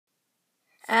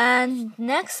And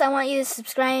next, I want you to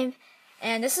subscribe.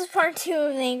 And this is part 2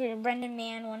 of the Angry Brendan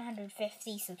Man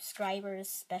 150 subscribers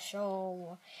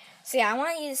special. So yeah, I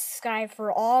want you to subscribe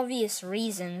for obvious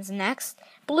reasons. Next,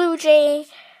 Blue Jay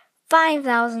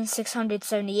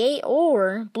 5678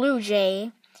 or Blue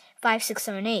Jay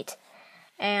 5678.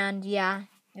 And yeah,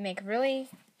 they make really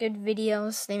good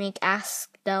videos. They make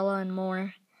Ask Della and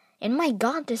more. And my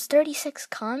god, there's 36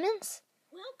 comments?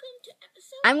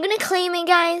 I'm gonna claim it,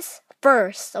 guys,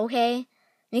 first, okay?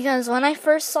 Because when I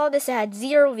first saw this, it had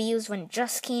 0 views when it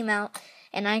just came out,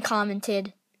 and I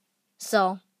commented.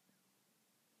 So,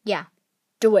 yeah,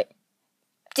 do it.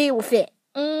 Deal with it.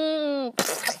 And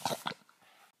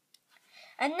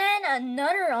then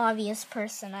another obvious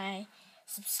person I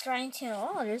subscribe to.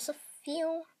 Oh, there's a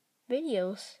few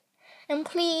videos. And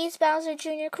please, Bowser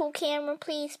Jr. Cool Camera,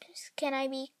 please can I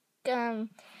be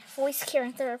voice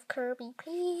character of Kirby,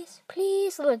 please.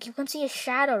 Look, you can see a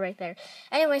shadow right there.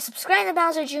 Anyway, subscribe to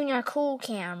Bowser Jr. Cool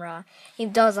Camera. He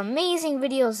does amazing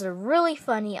videos. They're really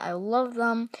funny. I love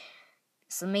them.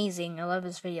 It's amazing. I love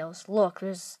his videos. Look,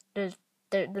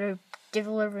 they're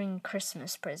delivering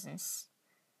Christmas presents.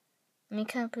 Let me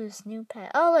come up with his new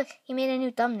pet. Oh, look, he made a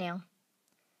new thumbnail.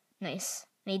 Nice.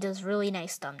 And he does really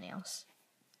nice thumbnails.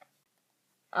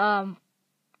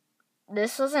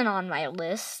 This wasn't on my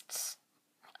list.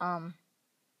 Who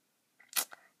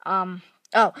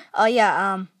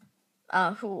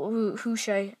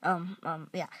should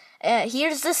I,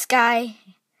 here's this guy.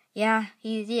 What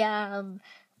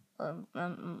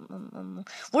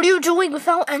are you doing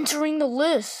without entering the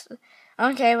list?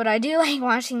 Okay, but I do like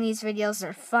watching these videos.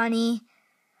 They're funny.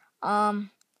 But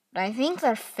I think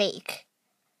they're fake.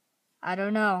 I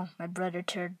don't know. My brother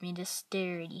turned me this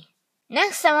dirty.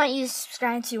 Next, I want you to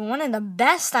subscribe to one of the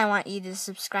best I want you to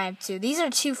subscribe to. These are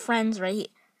 2 friends right here.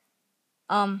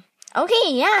 Okay,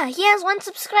 yeah, he has 1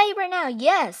 subscriber now,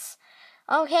 yes.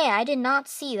 Okay, I did not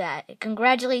see that.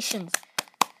 Congratulations.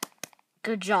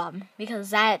 Good job, because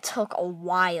that took a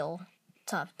while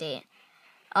to update.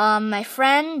 My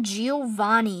friend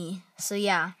Giovanni, so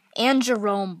yeah, and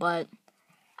Jerome, but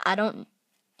I don't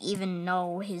even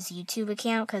know his YouTube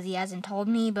account because he hasn't told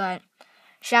me, but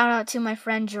shout out to my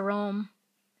friend Jerome.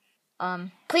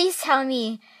 Please tell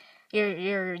me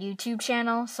your YouTube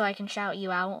channel so I can shout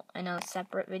you out in a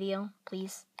separate video,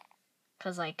 please.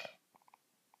 Cause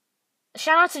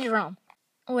shout out to Jerome.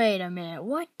 Wait a minute,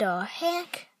 what the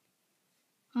heck?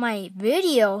 My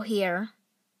video here.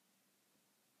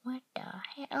 What the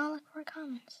heck? Oh, look for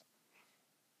comments.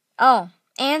 Oh,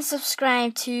 and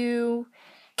subscribe to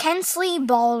Kensley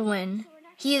Baldwin.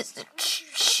 He is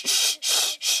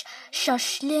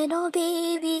shush little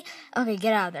baby. Okay,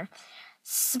 get out of there.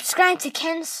 Subscribe to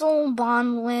Kensley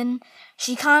Baldwin.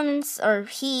 She comments, or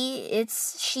she,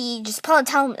 just tell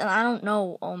him, I don't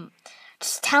know,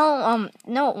 just tell,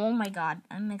 no, oh my god,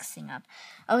 I'm mixing up.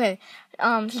 Okay,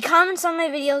 he comments on my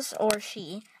videos, or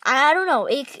she, I don't know,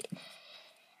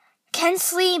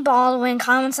 Kensley Baldwin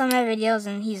comments on my videos,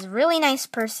 and he's a really nice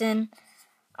person.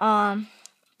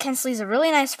 Kensley's a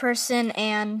really nice person,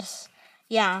 and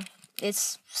yeah,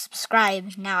 it's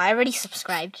subscribe now. I already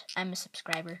subscribed. I'm a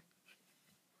subscriber.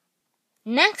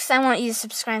 Next, I want you to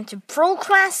subscribe to Pro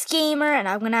Class Gamer, and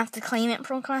I'm gonna have to claim it,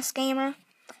 Pro Class Gamer.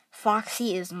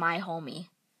 Foxy is my homie.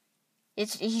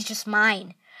 He's just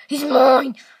mine. He's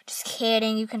mine. Just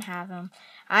kidding. You can have him.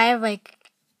 I have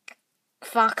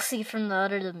Foxy from the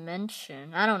other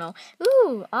dimension. I don't know.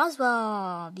 Ooh,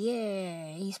 Oswald. Yeah,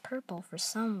 he's purple for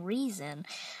some reason.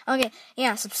 Okay,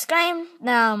 yeah, subscribe.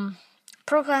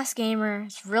 Pro Class Gamer.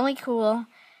 It's really cool.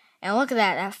 And look at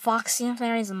that Foxy and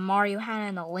Fairies and Mario hat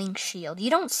and a Link shield.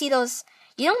 You don't see those.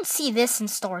 You don't see this in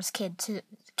stores,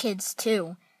 kids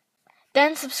too.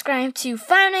 Then subscribe to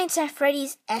Five Nights at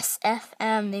Freddy's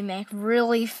SFM. They make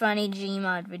really funny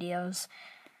Gmod videos.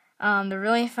 They're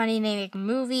really funny. They make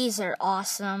movies. They're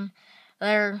awesome.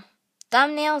 Their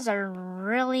thumbnails are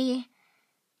really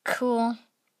cool.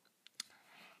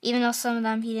 Even though some of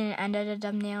them he didn't edit a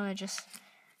thumbnail, it just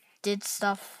did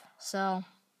stuff. So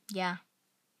yeah.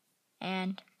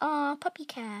 And puppy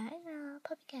cat.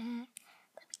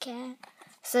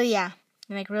 So yeah,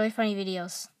 they make really funny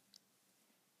videos.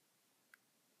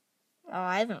 Oh,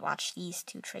 I haven't watched these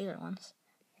 2 trailer ones.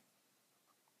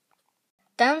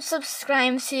 Then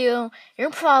subscribe to, you're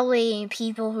probably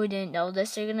people who didn't know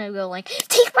this, they're gonna go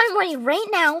take my money right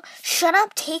now, shut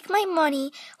up, take my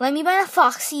money, let me buy a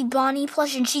Foxy, Bonnie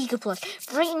plush, and Chica plush,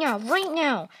 right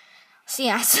now. So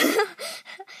yeah,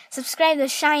 subscribe to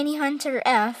Shiny Hunter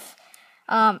F.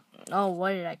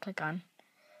 What did I click on?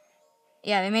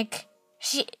 Yeah, it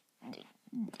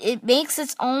makes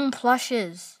its own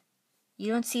plushes.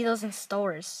 You don't see those in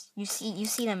stores. You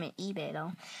see them in eBay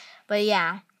though. But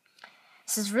yeah,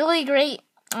 this is really great.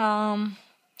 Some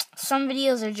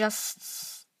videos are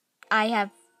just I have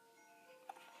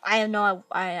no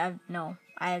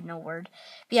word.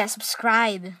 But yeah,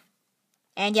 subscribe.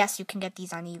 And yes, you can get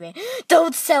these on eBay.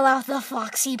 Don't sell out the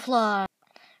Foxy plug.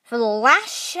 For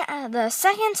the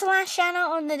second to last shout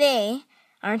out of the day,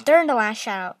 or third to last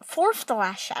shout out, fourth to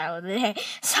last shout out of the day,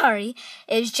 sorry,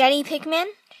 is Jenny Pickman.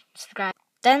 Subscribe.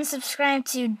 Then subscribe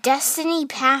to Destiny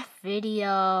Path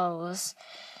videos.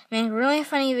 Make really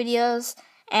funny videos,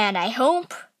 and I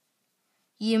hope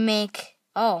you make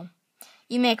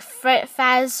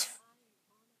Faz.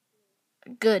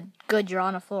 Good, you're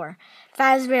on the floor.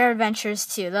 Fazbear Adventures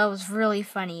 2. That was really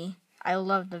funny. I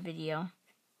loved the video.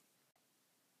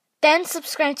 Then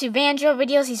subscribe to Banjo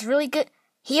videos. He's really good.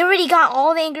 He already got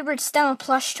all the Angry Birds Stella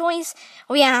plush toys.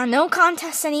 Oh yeah, no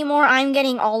contests anymore. I'm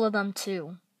getting all of them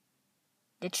too.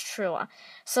 It's true.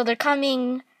 So they're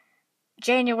coming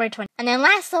January 20th. And then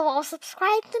last of all,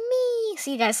 subscribe to me.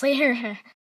 See you guys later.